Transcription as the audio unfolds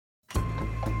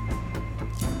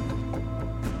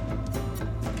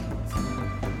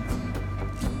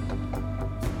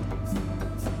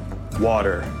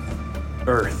water,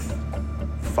 earth,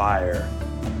 fire,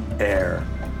 air.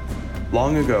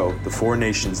 Long ago, the four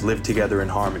nations lived together in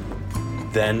harmony.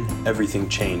 Then, everything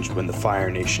changed when the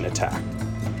Fire Nation attacked.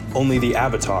 Only the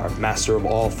Avatar, master of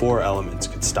all four elements,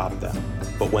 could stop them.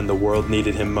 But when the world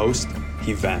needed him most,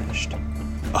 he vanished.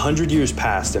 100 years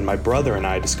passed, and my brother and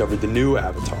I discovered the new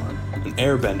Avatar, an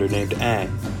airbender named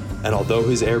Aang. And although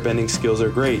his airbending skills are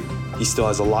great, he still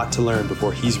has a lot to learn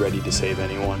before he's ready to save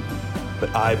anyone.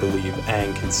 But I believe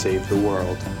Aang can save the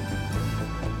world.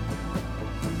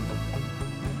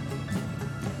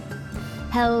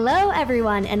 Hello,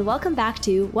 everyone, and welcome back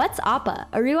to What's Appa,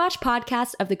 a rewatch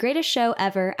podcast of the greatest show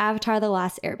ever, Avatar: The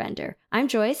Last Airbender. I'm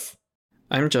Joyce.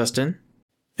 I'm Justin.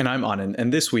 And I'm Anand,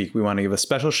 and this week we want to give a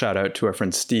special shout out to our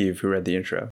friend Steve, who read the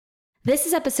intro. This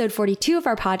is episode 42 of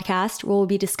our podcast, where we'll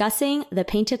be discussing The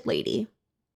Painted Lady.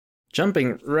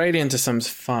 Jumping right into some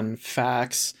fun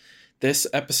facts, this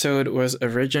episode was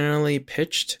originally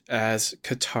pitched as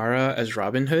Katara as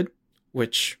Robin Hood,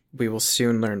 which we will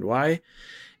soon learn why.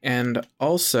 And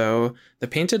also, the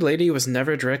Painted Lady was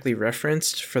never directly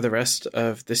referenced for the rest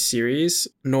of the series,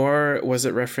 nor was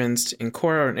it referenced in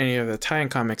Korra or in any of the tie-in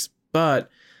comics, but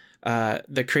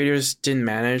the creators didn't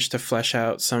manage to flesh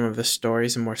out some of the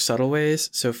stories in more subtle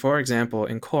ways. So, for example,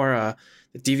 in Korra,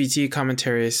 the DVD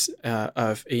commentaries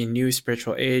of A New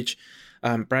Spiritual Age,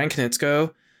 Brian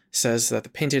Konietzko says that the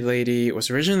Painted Lady was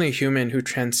originally a human who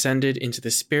transcended into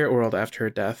the spirit world after her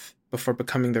death before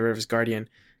becoming the river's guardian.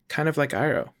 Kind of like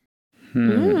Iroh.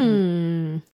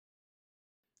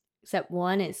 Except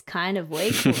one is kind of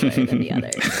way cooler than the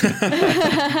other.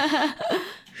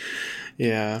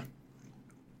 Yeah.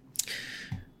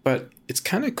 But it's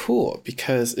kind of cool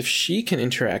because if she can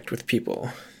interact with people,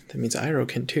 that means Iroh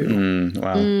can too.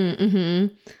 Wow.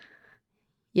 Mm-hmm.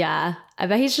 Yeah. I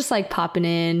bet he's just like popping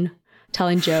in,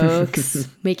 telling jokes,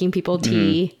 making people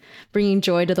tea, bringing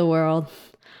joy to the world.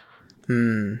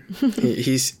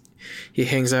 He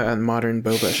hangs out at modern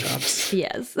boba shops.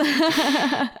 Yes.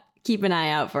 Keep an eye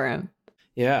out for him.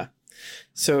 Yeah.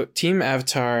 So Team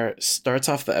Avatar starts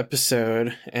off the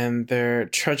episode and they're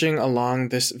trudging along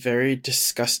this very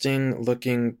disgusting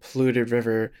looking polluted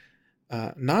river,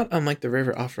 not unlike the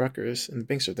river off Rutgers and the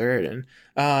banks of the Raritan.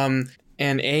 And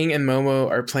Aang and Momo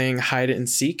are playing hide and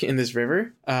seek in this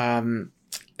river. I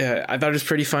thought it was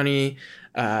pretty funny.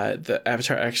 The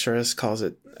Avatar Extras calls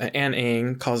it, and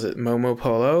Aang calls it Momo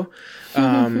Polo,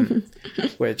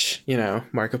 which, you know,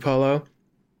 Marco Polo.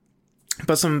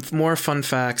 But some more fun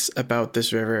facts about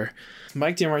this river.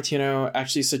 Mike DiMartino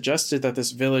actually suggested that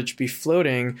this village be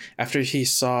floating after he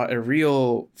saw a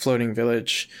real floating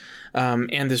village.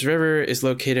 And this river is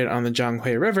located on the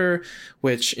Jianghui River,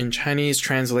 which in Chinese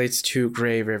translates to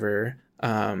Gray River,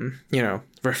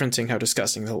 referencing how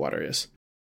disgusting the water is.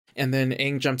 And then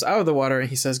Aang jumps out of the water and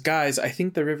he says, guys, I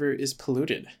think the river is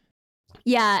polluted.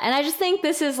 Yeah, and I just think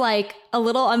this is like a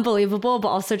little unbelievable, but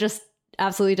also just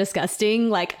absolutely disgusting.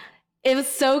 Like, it was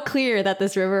so clear that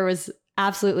this river was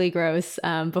absolutely gross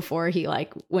before he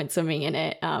like went swimming in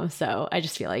it. So I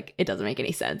just feel like it doesn't make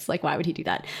any sense. Like, why would he do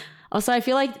that? Also, I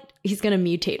feel like he's going to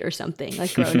mutate or something,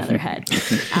 like grow another head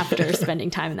after spending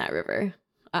time in that river.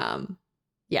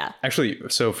 Yeah. Actually,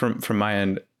 so from my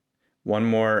end, one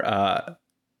more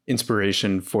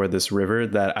inspiration for this river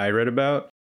that I read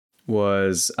about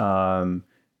was the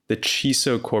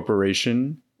Chiso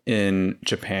Corporation in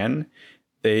Japan.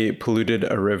 They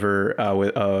polluted a river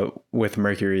with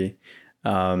mercury,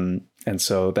 and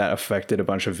so that affected a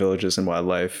bunch of villages and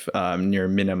wildlife near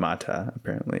Minamata,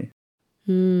 apparently.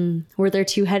 Were there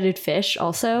two-headed fish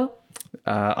also?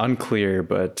 Unclear,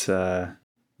 but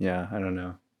yeah, I don't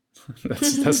know.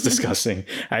 That's disgusting.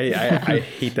 I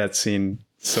hate that scene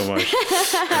so much.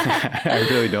 I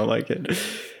really don't like it.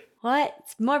 What?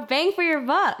 It's more bang for your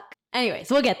buck.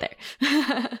 Anyways, we'll get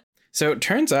there. So it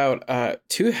turns out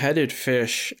two-headed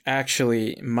fish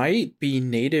actually might be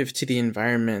native to the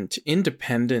environment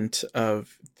independent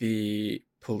of the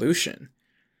pollution.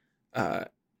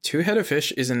 Two-headed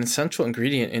fish is an essential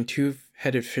ingredient in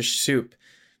two-headed fish soup,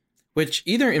 which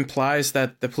either implies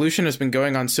that the pollution has been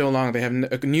going on so long they have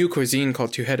a new cuisine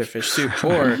called two-headed fish soup,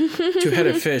 or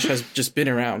two-headed fish has just been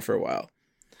around for a while.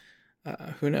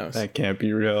 Who knows? That can't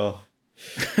be real.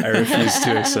 I refuse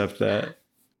to accept that.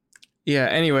 Yeah,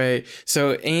 anyway,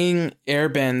 so Aang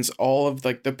airbends all of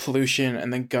like the pollution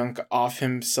and the gunk off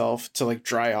himself to like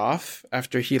dry off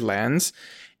after he lands.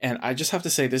 And I just have to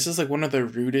say, this is like one of the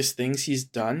rudest things he's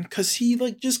done, because he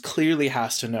like just clearly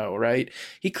has to know, right?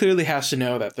 He clearly has to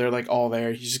know that they're like all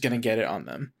there. He's just going to get it on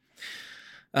them.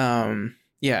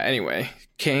 Yeah, anyway,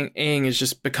 Aang is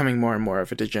just becoming more and more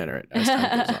of a degenerate as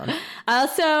time goes on. I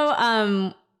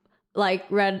also like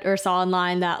read or saw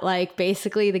online that like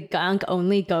basically the gunk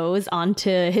only goes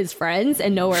onto his friends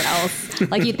and nowhere else.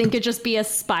 Like you'd think it'd just be a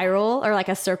spiral or like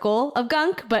a circle of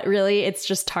gunk, but really it's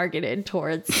just targeted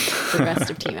towards the rest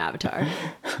of Team Avatar.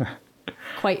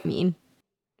 Quite mean.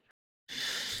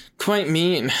 Quite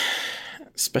mean.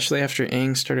 Especially after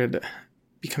Aang started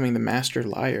becoming the master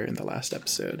liar in the last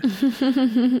episode.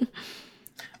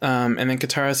 And then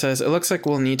Katara says, it looks like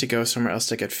we'll need to go somewhere else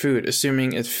to get food,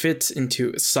 assuming it fits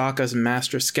into Sokka's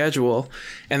master schedule.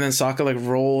 And then Sokka like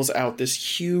rolls out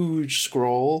this huge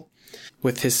scroll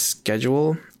with his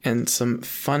schedule and some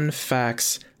fun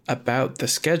facts about the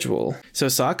schedule. So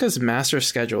Sokka's master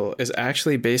schedule is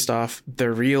actually based off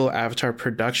the real Avatar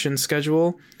production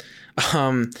schedule.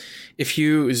 If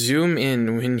you zoom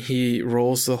in when he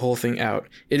rolls the whole thing out,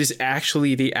 it is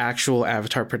actually the actual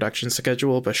Avatar production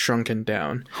schedule, but shrunken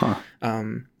down.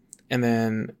 And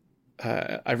then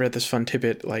I read this fun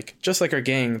tidbit, like, just like our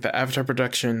gang, the Avatar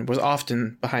production was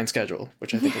often behind schedule,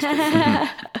 which I think is pretty funny.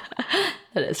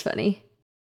 That is funny.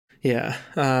 Yeah.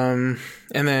 And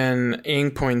then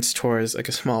Aang points towards like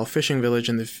a small fishing village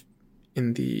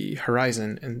in the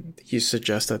horizon, and he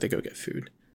suggests that they go get food.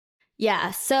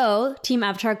 Yeah, so Team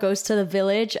Avatar goes to the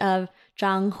village of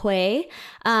Zhanghui,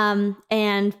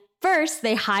 and first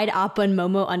they hide Appa and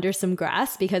Momo under some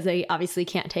grass because they obviously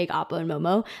can't take Appa and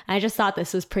Momo. And I just thought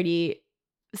this was pretty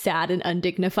sad and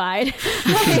undignified.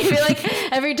 I feel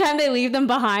like every time they leave them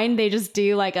behind, they just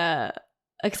do like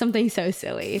something so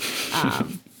silly.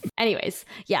 Anyways,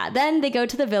 yeah, then they go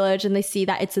to the village and they see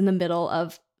that it's in the middle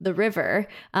of the river,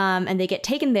 and they get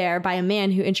taken there by a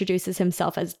man who introduces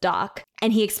himself as Doc.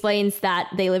 And he explains that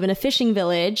they live in a fishing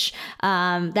village,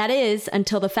 that is,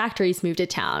 until the factories moved to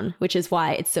town, which is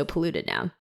why it's so polluted now.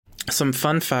 Some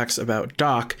fun facts about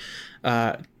Doc.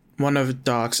 One of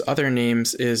Doc's other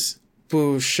names is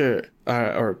Bushi,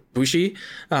 or Bushi,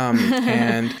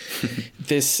 and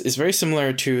this is very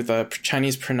similar to the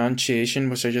Chinese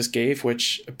pronunciation which I just gave,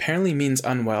 which apparently means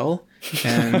unwell,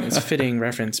 and it's a fitting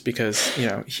reference because, you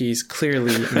know, he's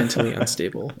clearly mentally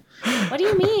unstable. What do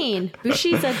you mean?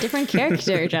 Bushi's a different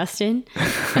character, Justin.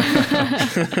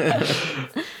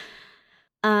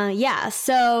 Yeah,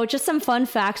 so just some fun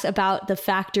facts about the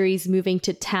factories moving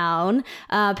to town.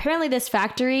 Apparently this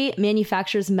factory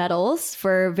manufactures metals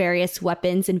for various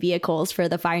weapons and vehicles for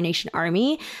the Fire Nation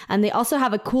army. And they also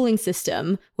have a cooling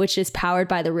system, which is powered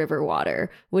by the river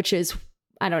water, which is,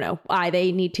 I don't know why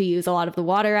they need to use a lot of the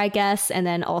water, I guess. And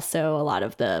then also a lot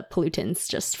of the pollutants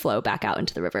just flow back out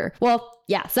into the river. Well,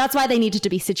 yeah, so that's why they needed to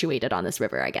be situated on this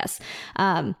river, I guess.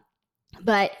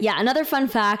 But yeah, another fun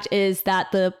fact is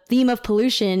that the theme of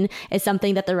pollution is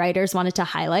something that the writers wanted to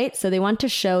highlight. So they want to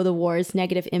show the war's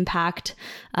negative impact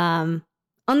on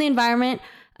the environment.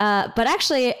 But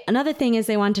actually, another thing is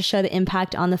they want to show the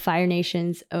impact on the Fire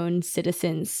Nation's own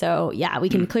citizens. So yeah, we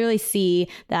can clearly see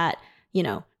that, you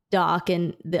know, Doc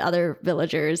and the other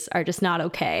villagers are just not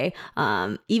okay,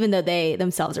 even though they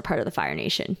themselves are part of the Fire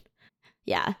Nation.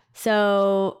 Yeah,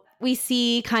 so we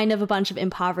see kind of a bunch of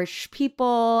impoverished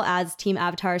people as Team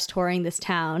Avatar is touring this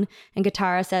town. And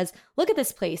Katara says, look at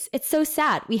this place. It's so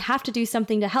sad. We have to do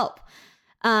something to help.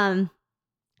 And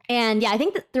yeah, I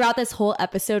think that throughout this whole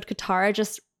episode, Katara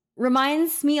just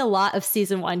reminds me a lot of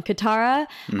season 1 Katara.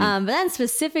 But then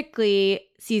specifically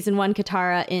season 1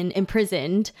 Katara in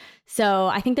Imprisoned. So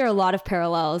I think there are a lot of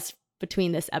parallels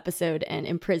between this episode and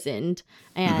Imprisoned.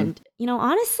 And, you know,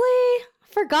 honestly,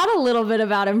 forgot a little bit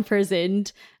about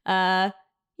Imprisoned,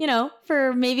 you know,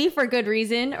 for good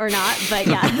reason or not. But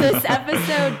yeah, this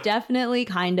episode definitely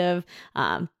kind of,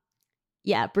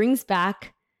 brings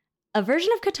back a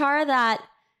version of Katara that,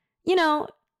 you know,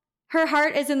 her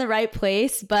heart is in the right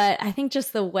place, but I think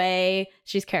just the way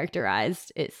she's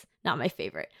characterized is not my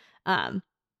favorite. And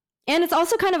it's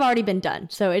also kind of already been done.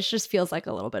 So it just feels like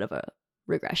a little bit of a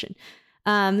regression.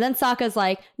 Then Sokka's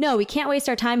like, no, we can't waste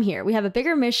our time here. We have a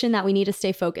bigger mission that we need to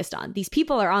stay focused on. These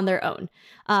people are on their own.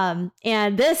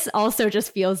 And this also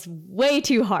just feels way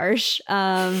too harsh.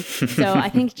 So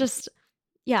I think just,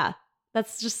 yeah,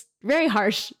 that's just very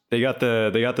harsh. They got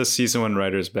the season 1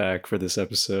 writers back for this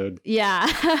episode.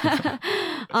 Yeah.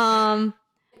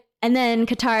 And then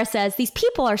Katara says, these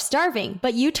people are starving,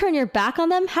 but you turn your back on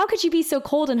them? How could you be so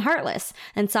cold and heartless?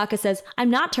 And Sokka says, I'm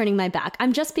not turning my back.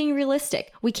 I'm just being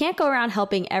realistic. We can't go around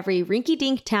helping every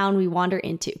rinky-dink town we wander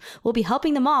into. We'll be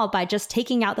helping them all by just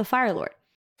taking out the Fire Lord.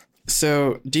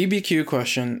 So, DBQ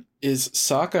question, is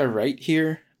Sokka right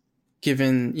here,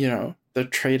 given, you know, the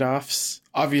trade-offs?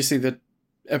 Obviously, the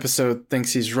episode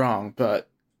thinks he's wrong, but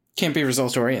can't be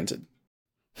results-oriented.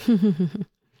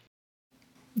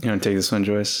 You want to take this one,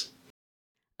 Joyce?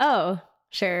 Oh,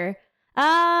 sure.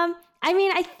 I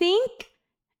mean, I think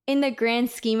in the grand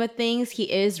scheme of things,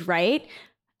 he is right.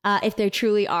 If they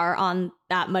truly are on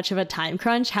that much of a time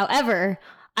crunch. However,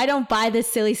 I don't buy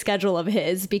this silly schedule of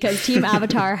his because Team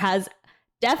Avatar has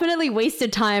definitely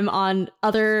wasted time on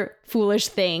other foolish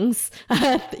things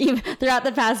throughout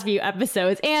the past few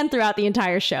episodes and throughout the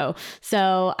entire show.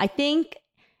 So I think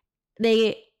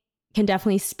they can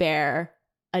definitely spare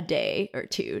a day or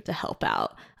two to help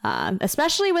out,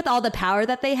 especially with all the power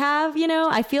that they have. You know,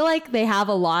 I feel like they have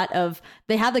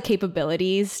the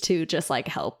capabilities to just like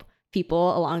help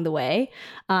people along the way.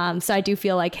 So I do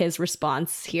feel like his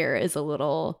response here is a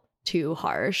little too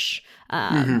harsh.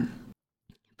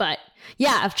 But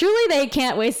yeah, if truly they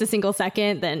can't waste a single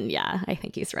second, then yeah, I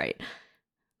think he's right.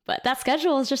 But that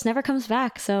schedule just never comes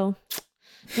back. So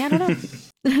yeah, I don't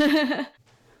know.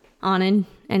 Anand,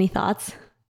 any thoughts?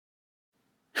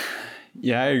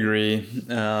 Yeah, I agree.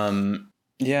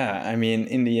 Yeah, I mean,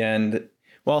 in the end,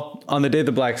 well, on the day of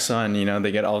the Black Sun, you know,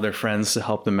 they get all their friends to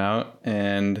help them out.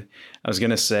 And I was going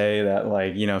to say that,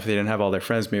 like, you know, if they didn't have all their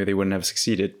friends, maybe they wouldn't have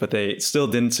succeeded. But they still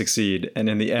didn't succeed. And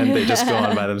in the end, they just go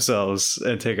on by themselves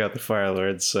and take out the Fire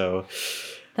Lords. So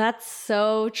that's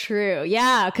so true.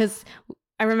 Yeah, because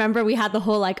I remember we had the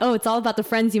whole like, oh, it's all about the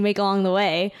friends you make along the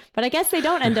way. But I guess they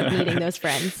don't end up meeting those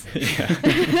friends. Yeah.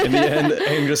 In the end,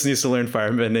 Aang just needs to learn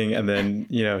firebending and then,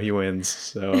 you know, he wins.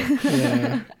 So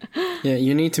yeah,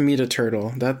 you need to meet a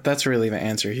turtle. That's really the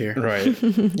answer here. Right.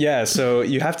 Yeah, so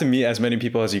you have to meet as many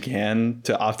people as you can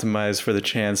to optimize for the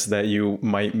chance that you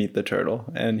might meet the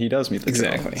turtle. And he does meet the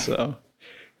turtle. So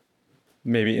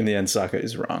maybe in the end, Sokka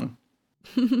is wrong.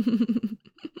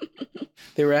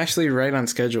 They were actually right on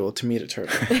schedule to meet a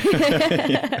turtle.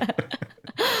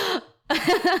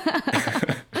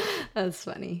 That's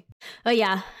funny. Oh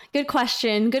yeah, good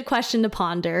question. Good question to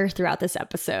ponder throughout this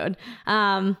episode.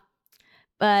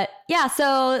 But yeah,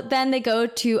 so then they go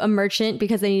to a merchant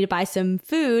because they need to buy some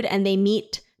food, and they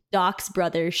meet Doc's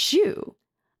brother Shu.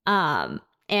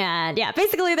 And yeah,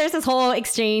 basically there's this whole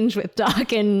exchange with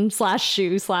Doc and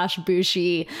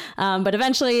 /Shu/Bushi. But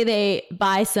eventually they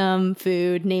buy some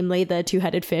food, namely the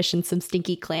two-headed fish and some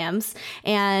stinky clams.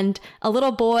 And a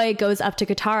little boy goes up to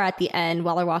Katara at the end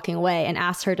while they're walking away and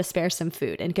asks her to spare some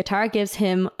food. And Katara gives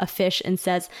him a fish and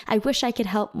says, "I wish I could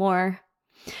help more."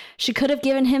 She could have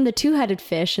given him the two-headed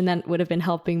fish and that would have been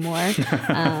helping more.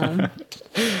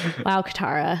 Wow,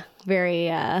 Katara.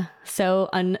 Very, so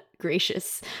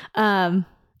ungracious.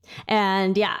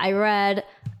 And yeah, I read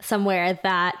somewhere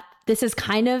that this is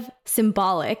kind of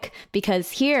symbolic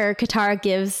because here Katara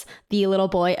gives the little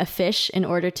boy a fish in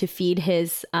order to feed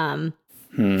his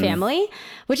family,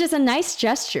 which is a nice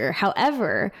gesture.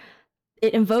 However,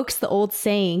 it invokes the old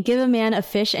saying, give a man a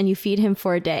fish and you feed him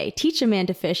for a day. Teach a man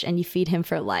to fish and you feed him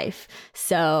for life.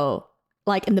 So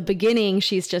like in the beginning,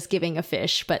 she's just giving a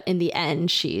fish, but in the end,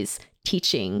 she's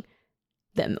teaching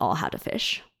them all how to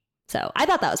fish. So I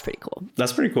thought that was pretty cool.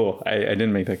 That's pretty cool. I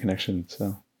didn't make that connection.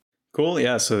 So cool.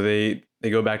 Yeah. So they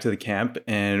go back to the camp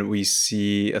and we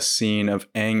see a scene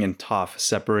of Aang and Toph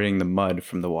separating the mud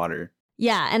from the water.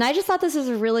 Yeah. And I just thought this was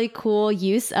a really cool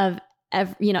use of,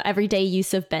 everyday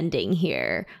use of bending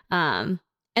here. And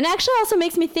actually also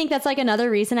makes me think that's like another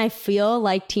reason I feel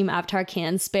like Team Avatar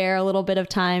can spare a little bit of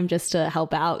time just to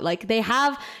help out. Like they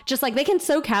have just like, they can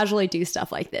so casually do stuff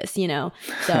like this, you know?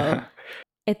 So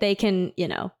if they can, you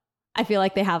know, I feel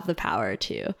like they have the power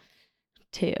to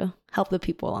help the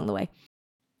people along the way.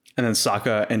 And then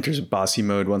Sokka enters bossy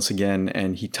mode once again,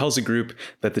 and he tells the group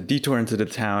that the detour into the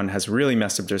town has really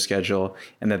messed up their schedule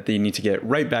and that they need to get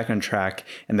right back on track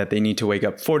and that they need to wake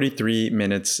up 43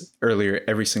 minutes earlier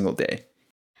every single day.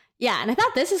 Yeah, and I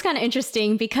thought this is kind of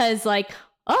interesting because like,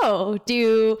 oh,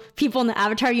 do people in the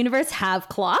Avatar universe have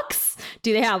clocks?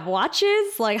 Do they have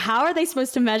watches? Like, how are they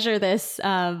supposed to measure this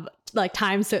like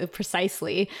time so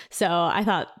precisely? So I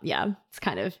thought, yeah, it's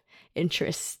kind of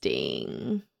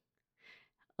interesting.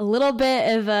 A little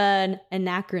bit of an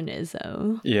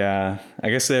anachronism. Yeah, I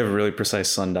guess they have really precise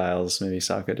sundials. Maybe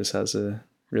Sokka just has a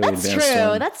really advanced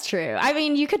one. That's true. I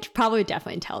mean, you could probably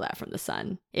definitely tell that from the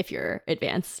sun if you're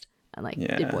advanced and like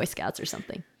did Boy Scouts or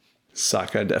something.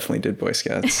 Sokka definitely did Boy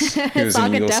Scouts. He was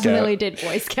an Sokka Eagle definitely Scout. did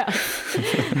Boy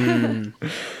Scouts.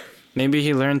 Maybe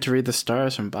he learned to read the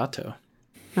stars from Bato.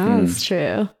 Oh, that's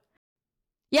true.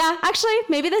 Yeah, actually,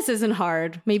 maybe this isn't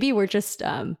hard. Maybe we're just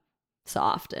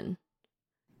soft and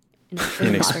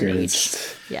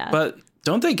inexperienced. Yeah. But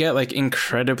don't they get like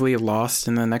incredibly lost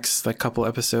in the next like couple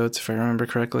episodes, if I remember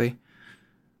correctly?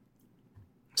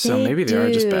 So maybe they are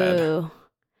just bad.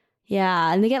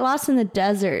 Yeah, and they get lost in the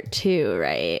desert too,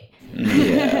 right?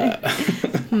 Yeah.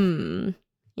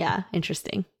 Yeah,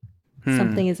 interesting.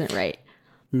 Something isn't right.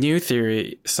 New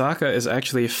theory, Sokka is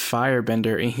actually a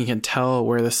firebender and he can tell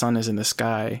where the sun is in the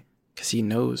sky because he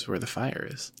knows where the fire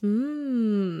is.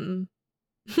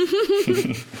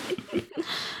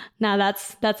 Now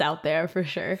that's out there for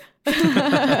sure.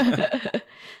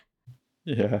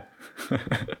 Yeah.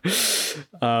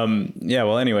 Yeah,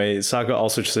 well, anyway, Sokka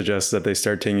also suggests that they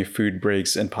start taking food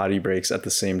breaks and potty breaks at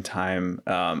the same time,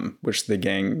 which the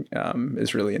gang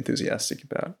is really enthusiastic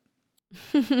about.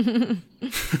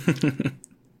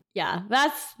 Yeah,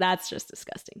 that's just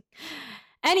disgusting.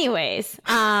 Anyways,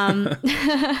 I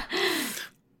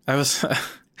was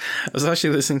actually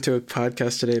listening to a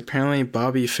podcast today. Apparently,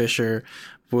 Bobby Fischer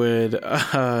would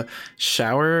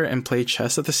shower and play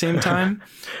chess at the same time,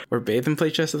 or bathe and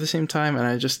play chess at the same time, and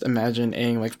I just imagine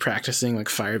Aang like practicing like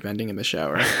firebending in the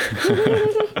shower.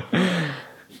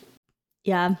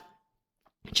 Yeah,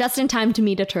 just in time to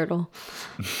meet a turtle.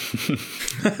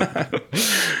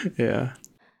 Yeah.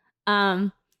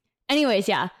 Anyways,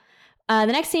 yeah. The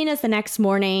next scene is the next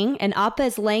morning, and Appa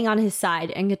is laying on his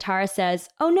side, and Katara says,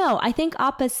 "Oh no, I think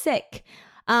Appa's sick."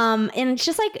 And it's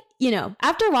just like,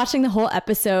 after watching the whole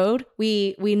episode,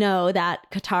 we know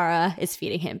that Katara is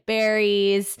feeding him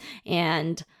berries,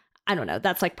 and I don't know,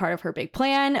 that's like part of her big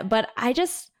plan. But I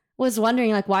just was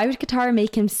wondering, like, why would Katara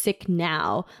make him sick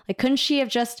now? Like, couldn't she have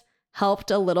just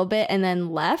helped a little bit and then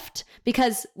left?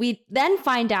 Because we then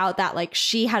find out that like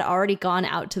she had already gone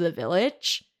out to the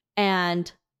village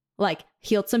and like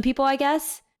healed some people, I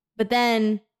guess. But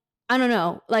then I don't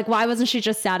know, like, why wasn't she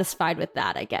just satisfied with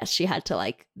that? I guess she had to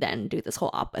like then do this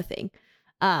whole Appa thing.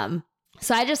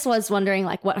 So I just was wondering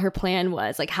like what her plan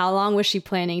was, like how long was she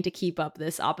planning to keep up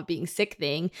this Appa being sick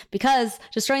thing? Because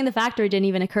destroying the factory didn't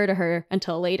even occur to her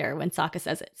until later when Sokka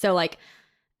says it. So like,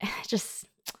 just,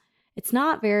 it's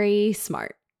not very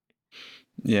smart.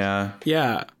 Yeah.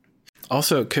 Yeah.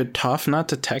 Also, could Toph not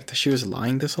detect that she was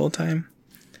lying this whole time?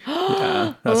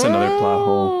 Yeah, that's another plot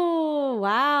hole. Oh,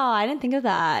 wow. I didn't think of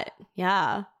that.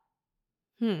 Yeah.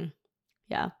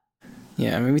 Yeah.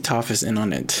 Yeah, maybe Toph is in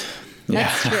on it.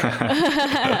 That's true.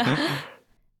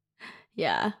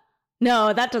 Yeah.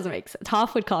 No, that doesn't make sense.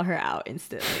 Toph would call her out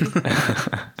instantly.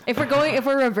 if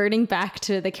we're reverting back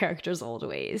to the character's old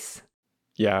ways.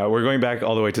 Yeah, we're going back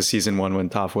all the way to season 1 when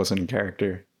Toph wasn't a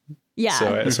character. Yeah.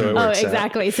 So it works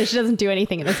exactly. out. So she doesn't do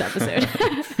anything in this episode.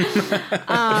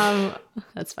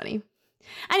 That's funny.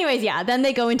 Anyways, yeah, then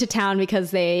they go into town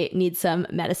because they need some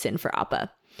medicine for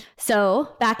Appa.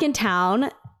 So back in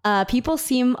town, people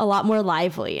seem a lot more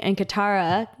lively, and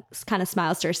Katara kind of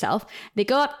smiles to herself. They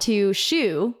go up to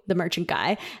Shu, the merchant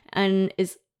guy, and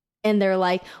they're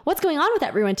like, "What's going on with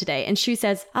everyone today?" And Shu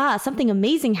says, "Something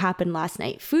amazing happened last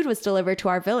night. Food was delivered to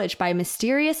our village by a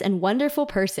mysterious and wonderful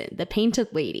person, the Painted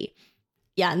Lady."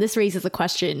 Yeah, and this raises a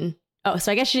question. Oh,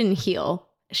 so I guess she didn't heal.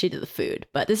 She did the food.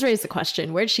 But this raises the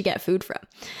question, where did she get food from?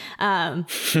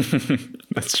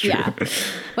 That's true. Yeah.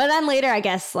 But then later, I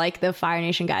guess, like, the Fire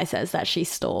Nation guy says that she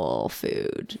stole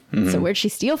food. So where'd she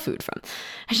steal food from?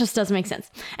 It just doesn't make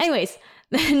sense. Anyways,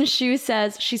 then Shu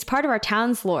says she's part of our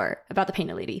town's lore about the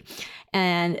Painted Lady.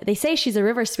 And they say she's a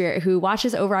river spirit who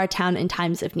watches over our town in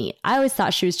times of need. I always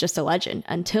thought she was just a legend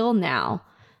until now.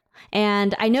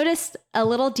 And I noticed a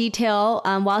little detail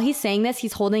while he's saying this,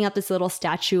 he's holding up this little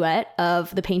statuette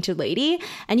of the Painted Lady.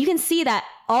 And you can see that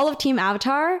all of Team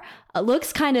Avatar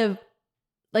looks kind of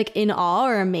like in awe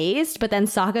or amazed. But then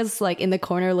Sokka's like in the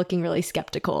corner looking really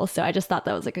skeptical. So I just thought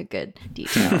that was like a good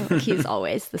detail. He's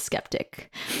always the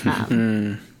skeptic.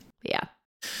 Yeah.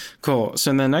 Cool.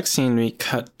 So in the next scene, we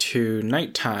cut to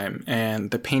nighttime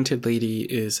and the Painted Lady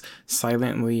is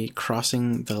silently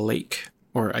crossing the lake,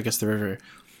 or I guess the river,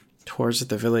 towards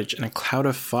the village in a cloud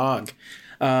of fog.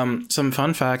 Some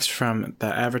fun facts from the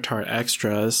Avatar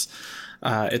extras.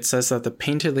 It says that the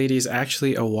Painted Lady is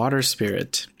actually a water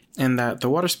spirit, and that the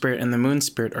water spirit and the moon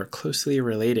spirit are closely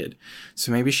related.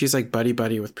 So maybe she's like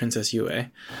buddy-buddy with Princess Yue.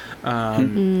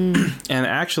 And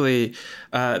actually,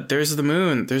 there's the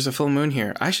moon. There's a full moon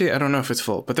here. Actually, I don't know if it's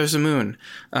full, but there's a moon.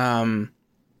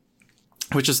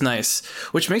 Which is nice.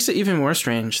 Which makes it even more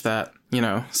strange that,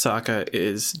 Sokka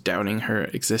is doubting her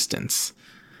existence.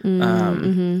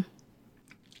 But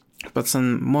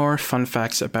some more fun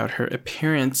facts about her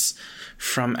appearance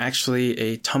from actually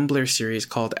a Tumblr series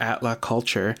called Atla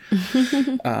Culture.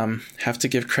 Have to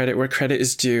give credit where credit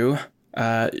is due.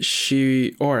 They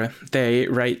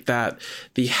write that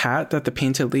the hat that the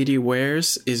Painted Lady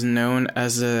wears is known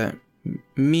as a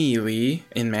Miili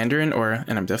in Mandarin,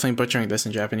 and I'm definitely butchering this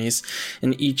in Japanese,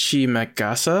 an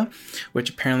Ichimagasa,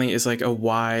 which apparently is like a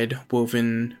wide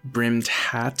woven brimmed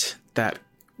hat that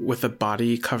with a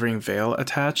body covering veil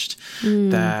attached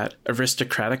that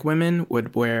aristocratic women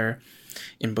would wear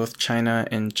in both China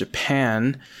and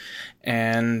Japan,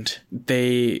 and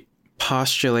they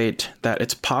postulate that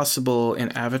it's possible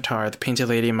in Avatar the Painted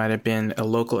Lady might have been a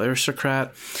local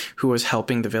aristocrat who was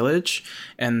helping the village,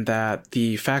 and that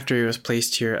the factory was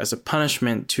placed here as a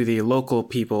punishment to the local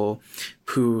people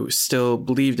who still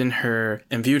believed in her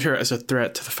and viewed her as a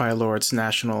threat to the Fire Lord's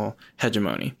national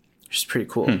hegemony, which is pretty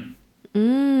cool.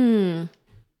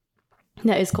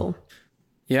 That is cool.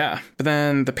 Yeah, but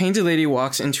then the Painted Lady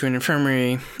walks into an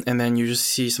infirmary, and then you just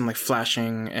see some like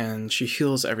flashing, and she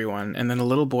heals everyone. And then a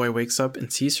little boy wakes up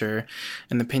and sees her,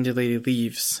 and the Painted Lady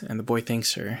leaves, and the boy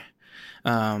thanks her.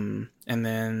 And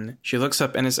then she looks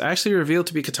up, and it's actually revealed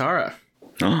to be Katara.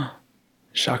 Oh,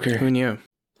 shocker. Who knew?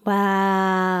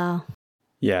 Wow.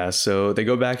 Yeah, so they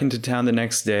go back into town the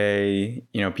next day.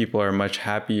 You know, people are much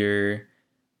happier,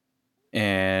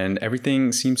 and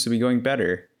everything seems to be going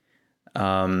better.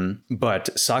 But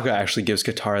Sokka actually gives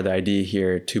Katara the idea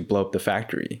here to blow up the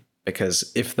factory,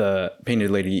 because if the Painted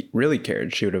Lady really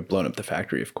cared, she would have blown up the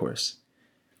factory, of course.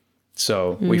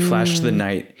 So we flash to the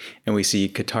night, and we see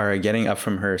Katara getting up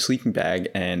from her sleeping bag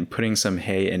and putting some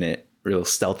hay in it real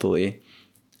stealthily.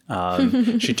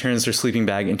 She turns her sleeping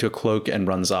bag into a cloak and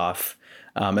runs off.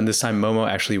 And this time Momo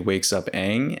actually wakes up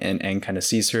Aang, and Aang kind of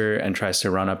sees her and tries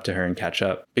to run up to her and catch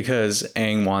up, because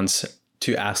Aang wants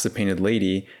to ask the Painted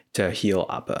Lady to heal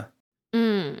Appa.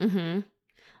 And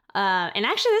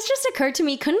actually, this just occurred to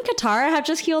me. Couldn't Katara have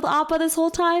just healed Appa this whole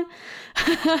time?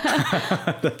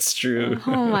 That's true.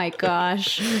 Oh my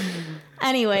gosh.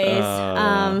 Anyways,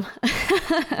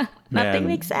 nothing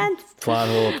makes sense. Plot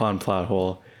hole upon plot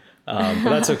hole. But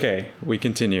that's okay. We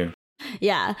continue.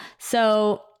 Yeah.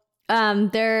 So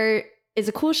there is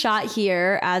a cool shot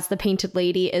here as the Painted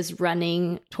Lady is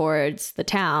running towards the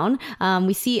town.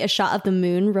 We see a shot of the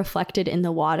moon reflected in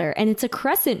the water, and it's a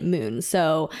crescent moon.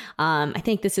 So I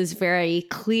think this is very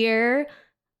clear.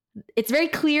 It's very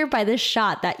clear by this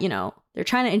shot that, you know, they're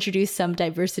trying to introduce some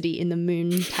diversity in the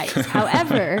moon types.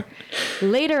 However,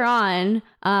 later on,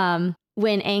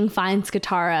 when Aang finds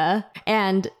Katara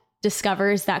and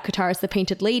discovers that Katara is the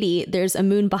Painted Lady, there's a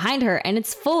moon behind her, and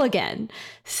it's full again.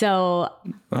 So,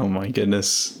 oh my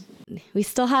goodness, we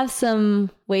still have some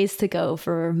ways to go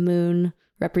for moon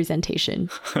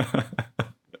representation.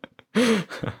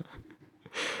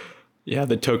 Yeah,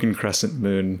 the token crescent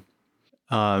moon.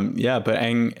 Yeah, but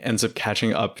Aang ends up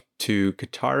catching up to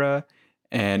Katara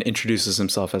and introduces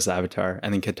himself as Avatar,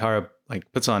 and then Katara like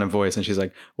puts on a voice, and she's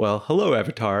like, well, hello,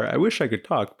 Avatar. I wish I could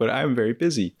talk, but I'm very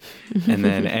busy. And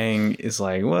then Aang is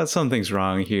like, well, something's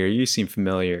wrong here. You seem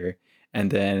familiar.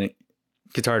 And then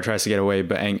Katara tries to get away,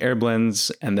 but Aang airblends,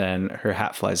 and then her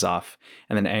hat flies off.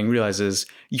 And then Aang realizes,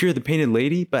 you're the Painted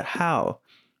Lady, but how?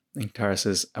 And Katara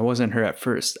says, I wasn't her at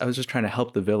first. I was just trying to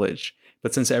help the village.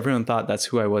 But since everyone thought that's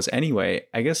who I was anyway,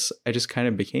 I guess I just kind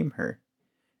of became her.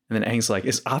 And then Aang's like,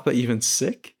 is Appa even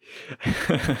sick?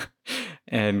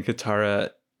 And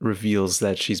Katara reveals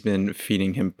that she's been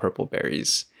feeding him purple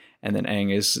berries. And then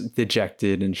Aang is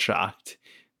dejected and shocked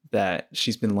that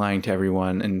she's been lying to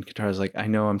everyone. And Katara's like, I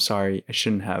know, I'm sorry. I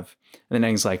shouldn't have. And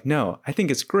then Aang's like, no, I think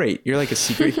it's great. You're like a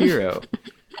secret hero.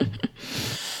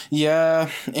 Yeah,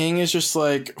 Aang is just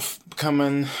like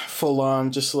coming full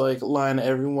on, just like lying to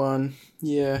everyone.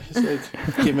 Yeah, he's like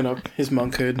giving up his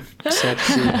monkhood. Sad to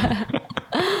see.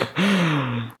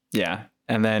 Yeah.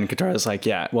 And then Katara's like,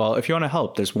 yeah, well, if you want to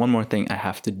help, there's one more thing I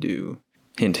have to do.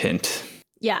 Hint, hint.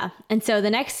 Yeah. And so the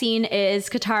next scene is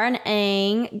Katara and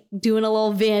Aang doing a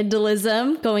little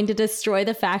vandalism, going to destroy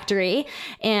the factory.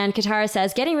 And Katara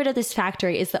says, getting rid of this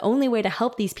factory is the only way to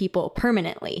help these people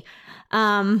permanently.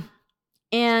 And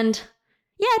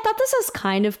yeah, I thought this was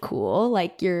kind of cool.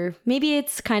 Like maybe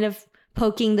it's kind of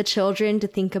poking the children to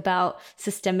think about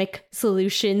systemic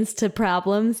solutions to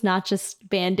problems, not just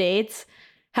Band-Aids.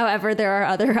 However, there are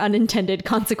other unintended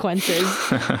consequences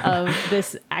of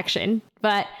this action.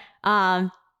 But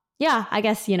yeah, I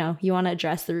guess, you know, you want to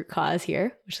address the root cause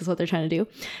here, which is what they're trying to do.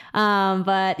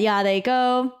 But yeah, they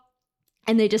go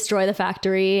and they destroy the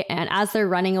factory. And as they're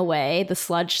running away, the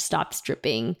sludge stops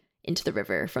dripping into the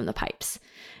river from the pipes.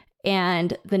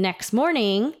 And the next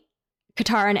morning,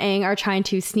 Katara and Aang are trying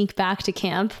to sneak back to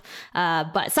camp,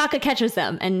 but Sokka catches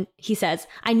them and he says,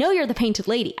 I know you're the Painted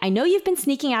Lady. I know you've been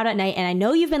sneaking out at night, and I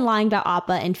know you've been lying about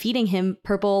Appa and feeding him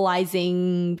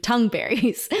purpleizing tongue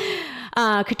berries.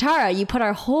 Katara, you put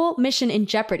our whole mission in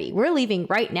jeopardy. We're leaving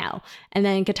right now. And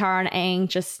then Katara and Aang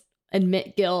just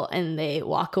admit guilt, and they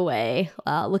walk away,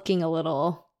 looking a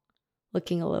little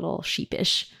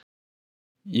sheepish.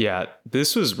 Yeah,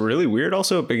 this was really weird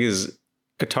also because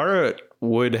Katara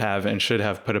would have and should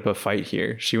have put up a fight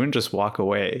here. She wouldn't just walk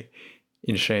away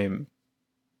in shame.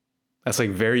 That's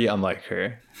like very unlike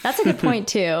her. That's a good point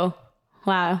too.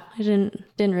 Wow, I didn't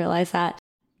realize that.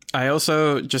 I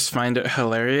also just find it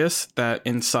hilarious that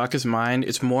in Sokka's mind,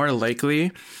 it's more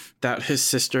likely that his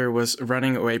sister was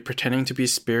running away, pretending to be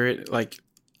Spirit, like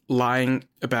lying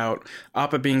about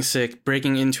Appa being sick,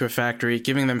 breaking into a factory,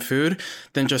 giving them food,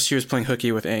 than just she was playing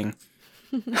hooky with Aang.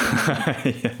 Yeah,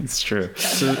 it's true.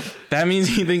 So that means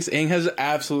he thinks Aang has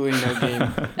absolutely no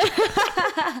game.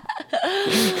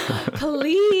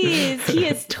 Please, he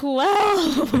is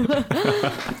 12.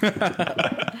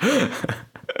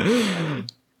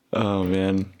 Oh,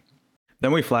 man.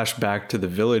 Then we flash back to the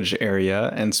village area,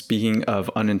 and speaking of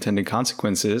unintended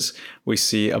consequences, we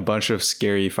see a bunch of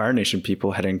scary Fire Nation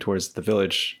people heading towards the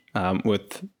village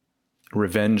with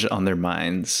revenge on their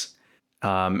minds.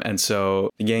 And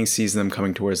so the gang sees them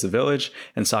coming towards the village,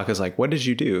 and Sokka's like, "What did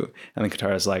you do?" And then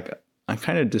Katara's like, "I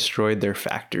kind of destroyed their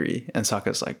factory." And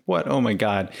Sokka's like, "What? Oh my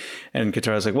God." And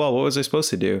Katara's like, "Well, what was I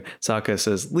supposed to do?" Sokka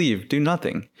says, "Leave, do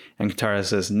nothing." And Katara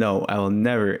says, "No, I will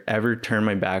never, ever turn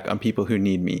my back on people who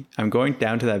need me. I'm going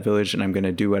down to that village and I'm going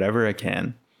to do whatever I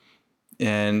can."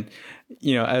 And,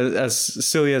 you know, as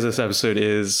silly as this episode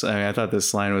is, I mean, I thought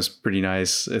this line was pretty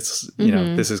nice. It's, you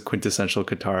know, this is quintessential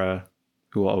Katara,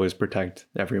 who will always protect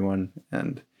everyone.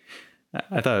 And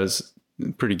I thought it was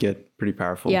pretty good, pretty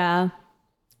powerful. Yeah.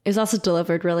 It was also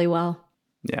delivered really well.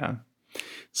 Yeah.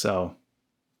 So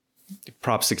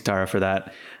props to Katara for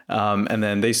that. And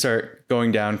then they start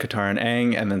going down Katara and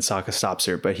Aang, and then Sokka stops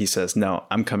her, but he says, "No,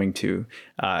 I'm coming too.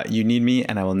 You need me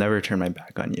and I will never turn my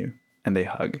back on you." And they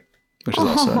hug, which is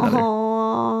also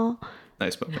another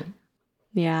nice moment.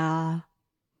 Yeah.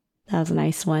 That was a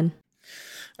nice one.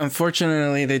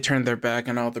 Unfortunately, they turned their back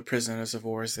on all the prisoners of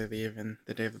war as they leave in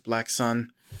the Day of the Black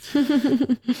Sun.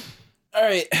 All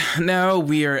right, now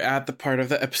we are at the part of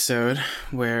the episode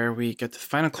where we get to the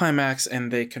final climax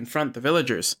and they confront the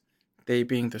villagers, they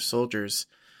being the soldiers.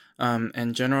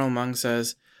 And General Meng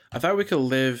says, "I thought we could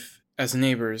live as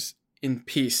neighbors in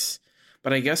peace,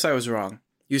 but I guess I was wrong.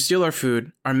 You steal our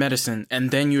food, our medicine, and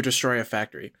then you destroy a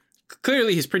factory."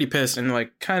 Clearly, he's pretty pissed and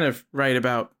like kind of right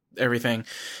about everything.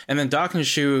 And then Doc and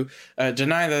Shu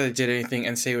deny that they did anything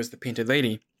and say it was the Painted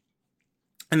Lady.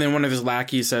 And then one of his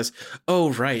lackeys says,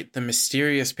 "Oh, right, the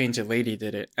mysterious Painted Lady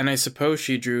did it. And I suppose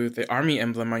she drew the army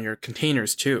emblem on your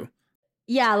containers, too."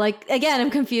 Yeah, like, again,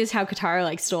 I'm confused how Katara,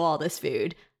 like, stole all this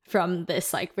food from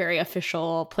this, like, very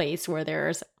official place where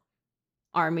there's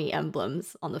army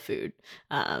emblems on the food,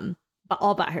 but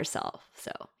all by herself.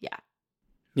 So, yeah.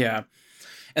 Yeah.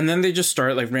 And then they just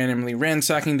start, like, randomly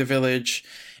ransacking the village.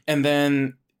 And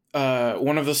then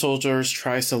one of the soldiers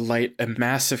tries to light a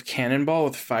massive cannonball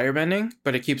with firebending,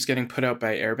 but it keeps getting put out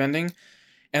by airbending.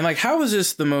 And like, how is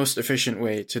this the most efficient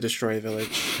way to destroy a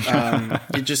village?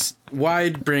 Why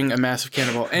bring a massive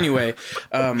cannonball? Anyway,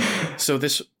 so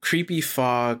this creepy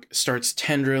fog starts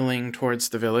tendriling towards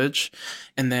the village.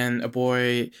 And then a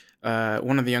boy,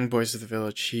 one of the young boys of the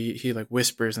village, he like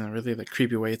whispers in a really like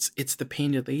creepy way, it's the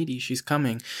Painted Lady, she's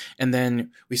coming. And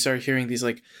then we start hearing these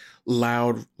like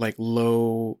loud, like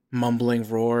low mumbling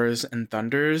roars and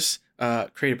thunders,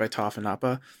 created by Toph and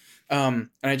Appa. And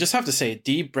I just have to say,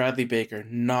 D. Bradley Baker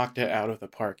knocked it out of the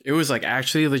park. It was like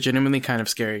actually legitimately kind of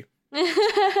scary.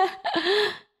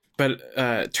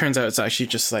 But turns out it's actually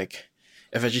just like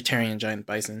a vegetarian giant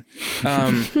bison.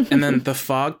 And then the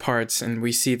fog parts and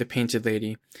we see the Painted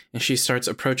Lady and she starts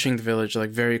approaching the village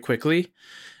like very quickly.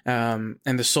 And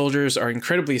the soldiers are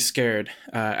incredibly scared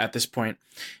at this point.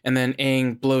 And then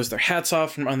Aang blows their hats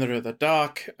off from under the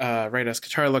dock right as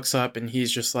Katara looks up, and he's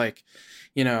just like,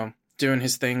 you know, doing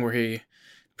his thing where he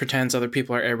pretends other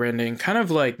people are airbending, kind of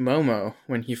like Momo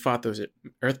when he fought those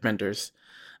earthbenders.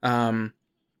 And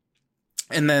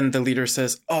then the leader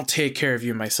says, "I'll take care of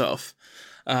you myself."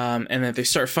 And then they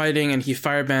start fighting and he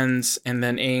firebends, and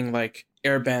then Aang like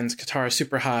airbends Katara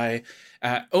super high,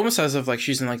 almost as if like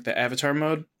she's in like the Avatar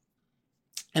mode,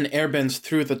 and airbends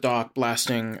through the dock,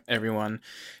 blasting everyone.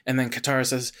 And then Katara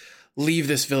says, "Leave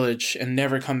this village and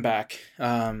never come back."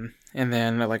 And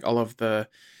then like all of the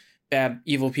bad,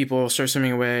 evil people start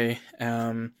swimming away.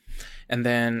 And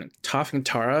then Toph and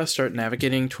Katara start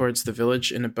navigating towards the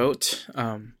village in a boat,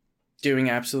 doing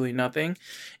absolutely nothing.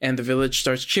 And the village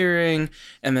starts cheering.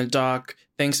 And then Doc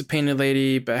thanks the Painted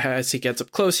Lady, but as he gets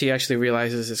up close, he actually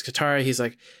realizes it's Katara. He's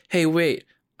like, "Hey, wait,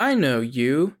 I know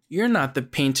you. You're not the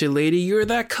Painted Lady. You're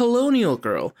that colonial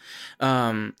girl."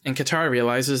 And Katara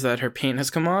realizes that her paint has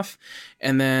come off.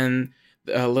 And then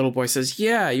a little boy says,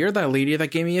 "Yeah, you're that lady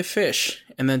that gave me a fish."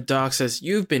 And then Doc says,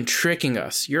 "You've been tricking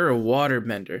us. You're a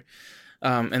waterbender."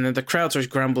 And then the crowd starts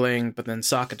grumbling, but then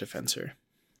Sokka defends her.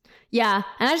 Yeah,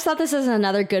 and I just thought this is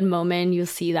another good moment. You'll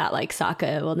see that like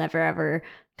Sokka will never ever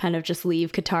kind of just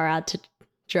leave Katara to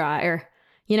dry, or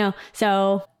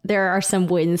so there are some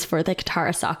wins for the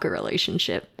Katara-Sokka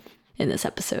relationship in this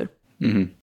episode.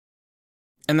 And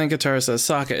then Katara says,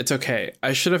 Sokka, it's okay.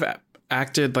 I should have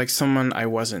acted like someone I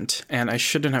wasn't, and I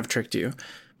shouldn't have tricked you.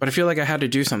 But I feel like I had to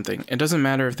do something. It doesn't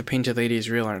matter if the Painted Lady is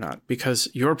real or not, because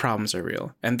your problems are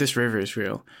real, and this river is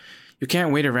real. You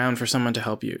can't wait around for someone to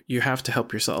help you. You have to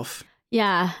help yourself.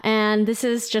 Yeah, and this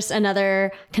is just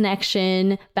another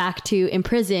connection back to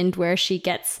Imprisoned, where she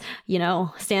gets,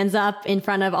 stands up in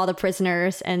front of all the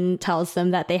prisoners and tells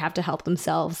them that they have to help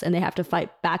themselves and they have to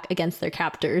fight back against their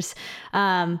captors.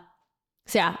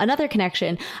 So yeah, another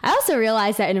connection. I also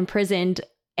realized that in Imprisoned,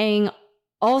 Aang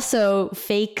also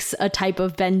fakes a type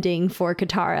of bending for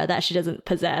Katara that she doesn't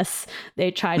possess.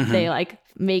 They like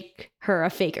make her a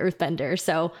fake earthbender.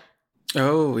 So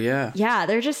oh yeah,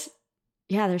 there's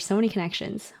so many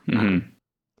connections.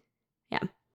 Yeah,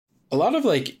 a lot of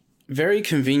like very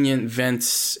convenient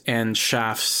vents and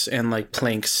shafts and like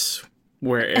planks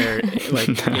where air like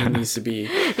it needs to be.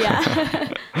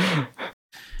 Yeah.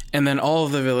 And then all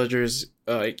of the villagers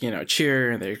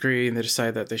cheer and they agree and they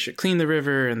decide that they should clean the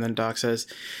river. And then Doc says,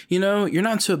 you're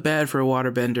not so bad for a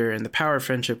waterbender, and the power of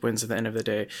friendship wins at the end of the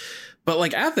day. But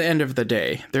like at the end of the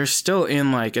day, they're still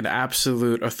in like an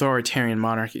absolute authoritarian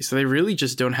monarchy. So they really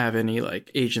just don't have any like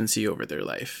agency over their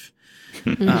life.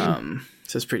 So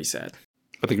it's pretty sad.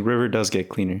 But the river does get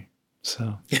cleaner.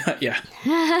 So yeah.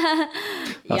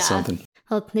 That's something.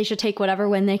 Well, they should take whatever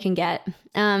win they can get.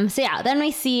 Then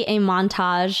we see a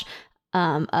montage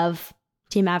of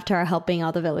Team Avatar helping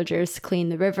all the villagers clean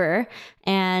the river.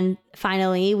 And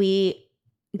finally, we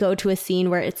go to a scene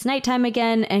where it's nighttime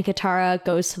again, and Katara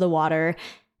goes to the water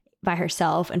by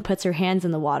herself and puts her hands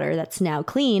in the water that's now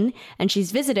clean. And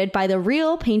she's visited by the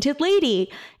real Painted Lady.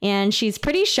 And she's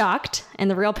pretty shocked. And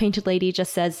the real Painted Lady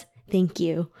just says, "Thank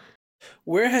you."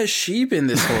 Where has she been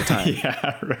this whole time?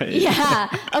 Yeah, right. Yeah.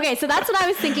 Okay, so that's what I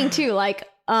was thinking too. Like,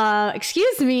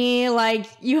 excuse me, like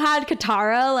you had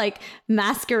Katara like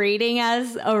masquerading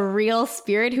as a real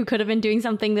spirit who could have been doing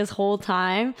something this whole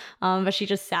time, but she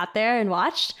just sat there and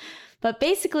watched. But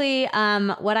basically,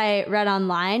 what I read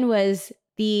online was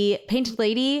the Painted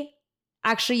Lady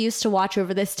actually used to watch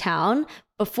over this town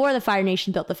before the Fire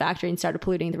Nation built the factory and started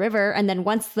polluting the river. And then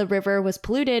once the river was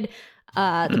polluted,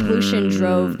 the pollution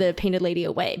drove the Painted Lady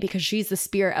away because she's the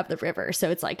spirit of the river. So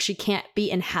it's like she can't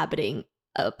be inhabiting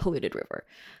a polluted river.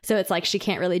 So it's like she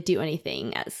can't really do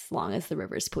anything as long as the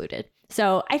river is polluted.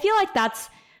 So I feel like that's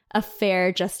a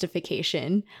fair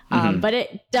justification. But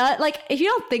it does, like, if you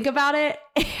don't think about it,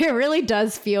 it really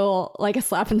does feel like a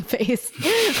slap in the face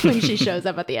when she shows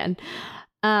up at the end.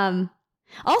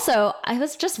 Also, I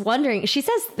was just wondering, she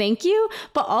says thank you,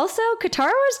 but also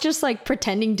Katara was just like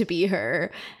pretending to be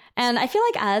her. And I feel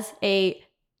like as a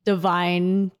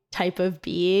divine type of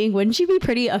being, wouldn't you be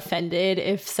pretty offended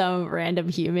if some random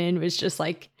human was just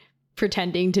like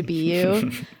pretending to be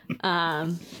you? I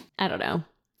don't know.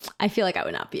 I feel like I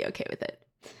would not be okay with it.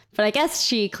 But I guess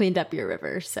she cleaned up your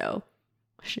river, so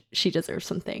she deserves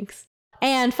some thanks.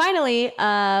 And finally,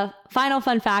 final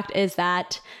fun fact is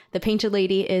that the Painted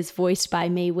Lady is voiced by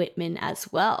Mae Whitman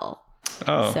as well.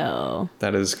 Oh, so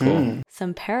that is cool.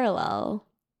 Some parallel,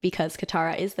 because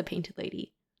Katara is the Painted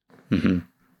Lady.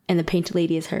 And the Painted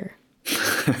Lady is her.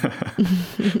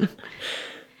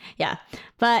 Yeah.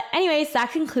 But anyways,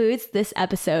 that concludes this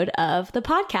episode of the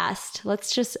podcast.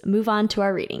 Let's just move on to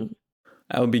our reading.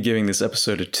 I'll be giving this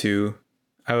episode a 2.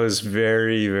 I was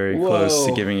very, very close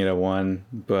to giving it a 1,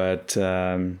 but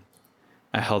I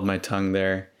held my tongue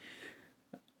there.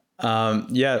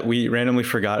 We randomly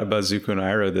forgot about Zuko and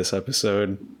Iroh this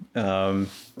episode.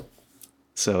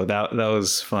 So that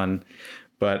was fun.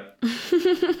 But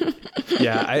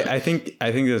yeah, I think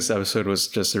this episode was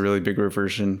just a really big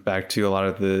reversion back to a lot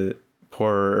of the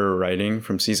poorer writing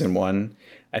from season 1.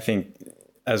 I think,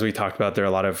 as we talked about, there are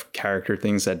a lot of character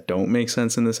things that don't make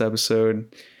sense in this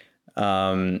episode.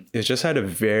 It just had a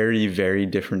very, very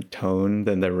different tone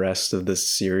than the rest of the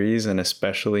series, and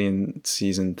especially in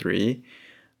season 3.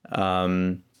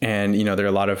 And, there are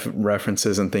a lot of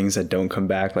references and things that don't come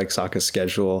back, like Sokka's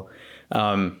schedule.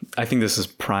 I think this is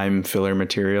prime filler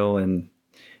material, and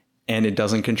it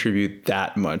doesn't contribute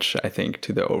that much, I think,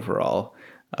 to the overall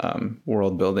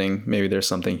world building. Maybe there's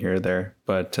something here or there,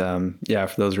 but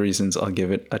for those reasons, I'll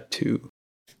give it a 2.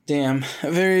 Damn,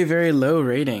 a very, very low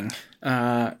rating.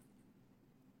 I'm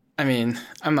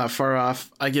not far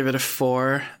off. I give it a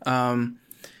 4. I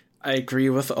agree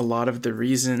with a lot of the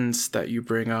reasons that you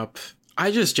bring up.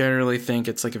 I just generally think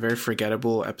it's like a very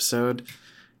forgettable episode.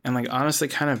 and like honestly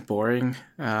kind of boring.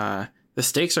 The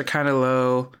stakes are kind of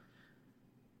low,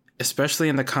 especially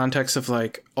in the context of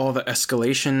like all the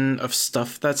escalation of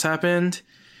stuff that's happened,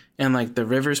 and like the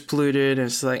river's polluted, and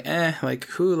it's like like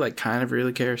who like kind of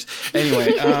really cares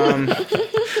anyway.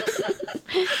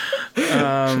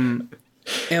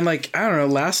 And like, I don't know,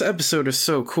 last episode is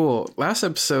so cool. Last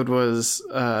episode was,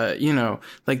 you know,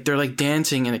 like they're like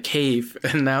dancing in a cave,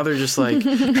 and now they're just like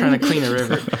trying to clean a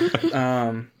river.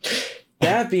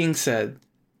 That being said,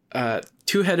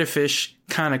 two-headed fish,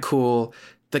 kind of cool.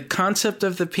 The concept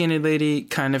of the painted lady,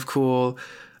 kind of cool.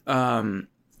 I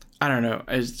don't know.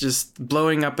 It's just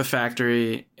blowing up a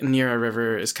factory near a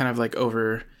river is kind of like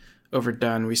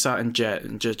overdone. We saw it in Jet,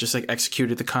 and Jet just like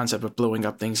executed the concept of blowing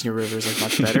up things near rivers like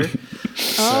much better.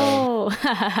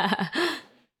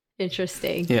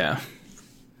 Interesting. Yeah.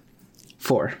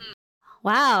 4.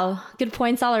 Wow, good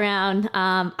points all around.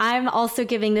 I'm also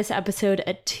giving this episode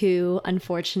a 2,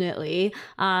 unfortunately.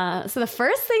 So the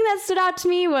first thing that stood out to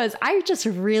me was I just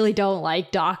really don't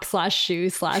like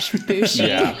Doc/Shu/Bushi.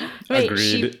 Yeah, Wait,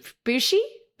 agreed. Bushi?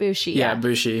 Bushi. Yeah,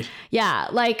 Bushi. Yeah,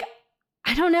 like,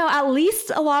 I don't know. At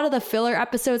least a lot of the filler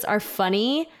episodes are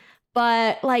funny,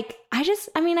 but like, I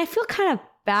feel kind of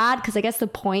bad because I guess the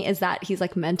point is that he's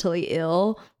like mentally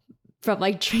ill from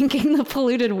like drinking the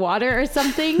polluted water or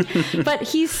something. But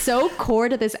he's so core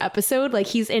to this episode. Like,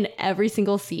 he's in every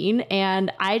single scene,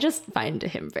 and I just find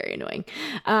him very annoying.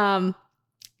 So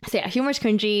yeah, humor's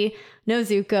cringy, no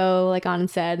Zuko, like Anand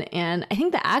said, and I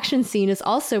think the action scene is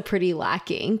also pretty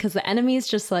lacking because the enemies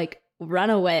just like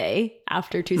run away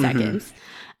after 2 seconds.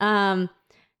 Yeah.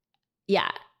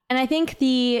 And I think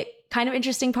the kind of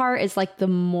interesting part is like the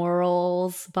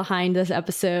morals behind this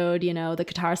episode, you know, the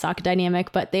Katara Sokka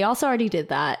dynamic, but they also already did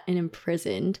that in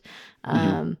Imprisoned.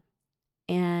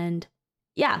 And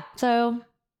yeah, so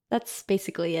that's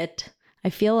basically it. I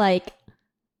feel like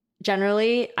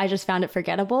generally I just found it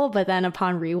forgettable, but then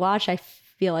upon rewatch, I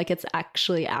feel like it's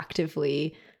actually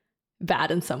actively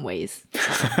bad in some ways.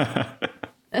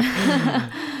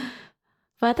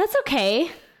 But that's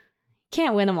okay.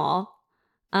 Can't win them all.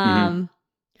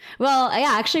 Well,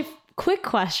 yeah, actually, quick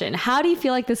question. How do you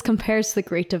feel like this compares to The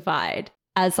Great Divide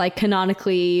as like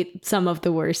canonically some of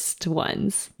the worst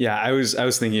ones? Yeah, I was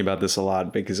thinking about this a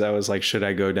lot because I was like, should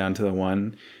I go down to the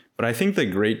 1? But I think The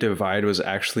Great Divide was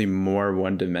actually more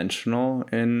one-dimensional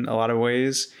in a lot of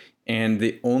ways. And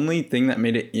the only thing that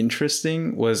made it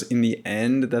interesting was in the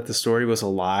end that the story was a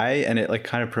lie, and it like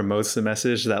kind of promotes the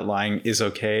message that lying is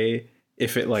okay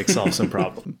if it like solves some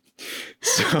problem.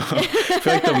 So I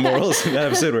feel like the morals in that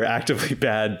episode were actively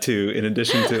bad too, in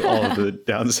addition to all of the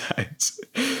downsides.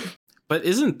 But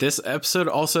isn't this episode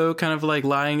also kind of like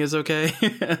lying is okay?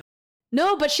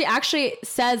 No, but she actually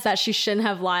says that she shouldn't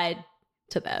have lied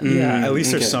to them. Yeah, at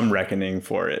least there's some reckoning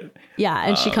for it. Yeah,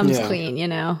 and she comes clean, you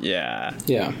know? Yeah.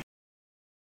 Yeah.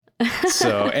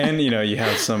 So, and you know, you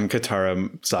have some Katara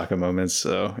Sokka moments,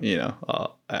 so you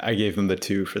know, I gave them the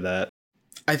 2 for that.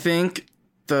 I think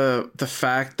the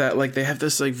fact that like they have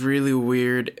this like really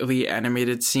weirdly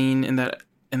animated scene in that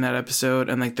episode,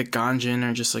 and like the Ganjin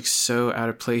are just like so out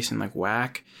of place and like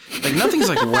whack. Like nothing's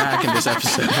like whack in this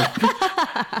episode.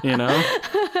 You know?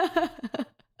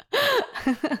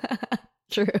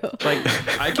 True. Like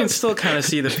I can still kind of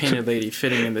see the painted lady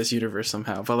fitting in this universe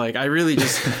somehow, but like I really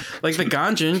just like the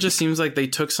Ganjin just seems like they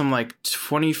took some like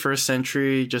 21st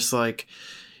century just like,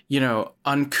 you know,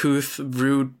 uncouth,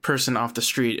 rude person off the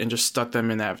street and just stuck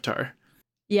them in Avatar.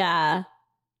 Yeah,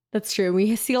 that's true.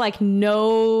 We see like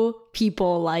no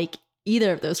people like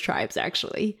either of those tribes,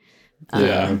 actually.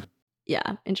 Yeah,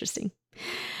 interesting.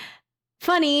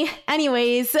 Funny.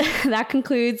 Anyways, that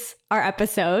concludes our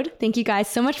episode. Thank you guys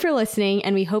so much for listening,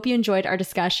 and we hope you enjoyed our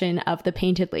discussion of The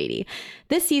Painted Lady.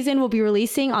 This season will be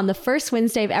releasing on the first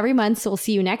Wednesday of every month, so we'll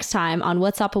see you next time on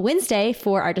What's Up a Wednesday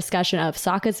for our discussion of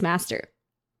Sokka's Master.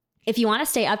 If you want to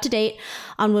stay up to date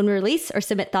on when we release or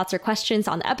submit thoughts or questions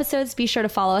on the episodes, be sure to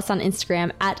follow us on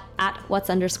Instagram at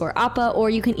whats_appa,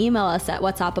 or you can email us at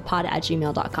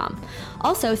whatsappapod@gmail.com.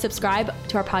 Also, subscribe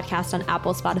to our podcast on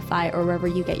Apple, Spotify, or wherever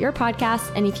you get your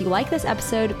podcasts. And if you like this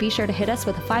episode, be sure to hit us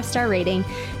with a 5-star rating.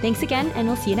 Thanks again, and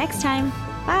we'll see you next time.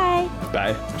 Bye.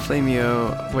 Bye.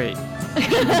 Flameo. Wait. Who's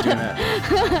doing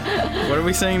that? What are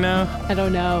we saying now? I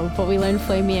don't know, but we learned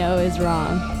Flameo is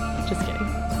wrong. Just kidding.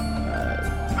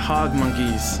 Hog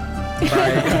monkeys.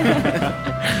 Bye.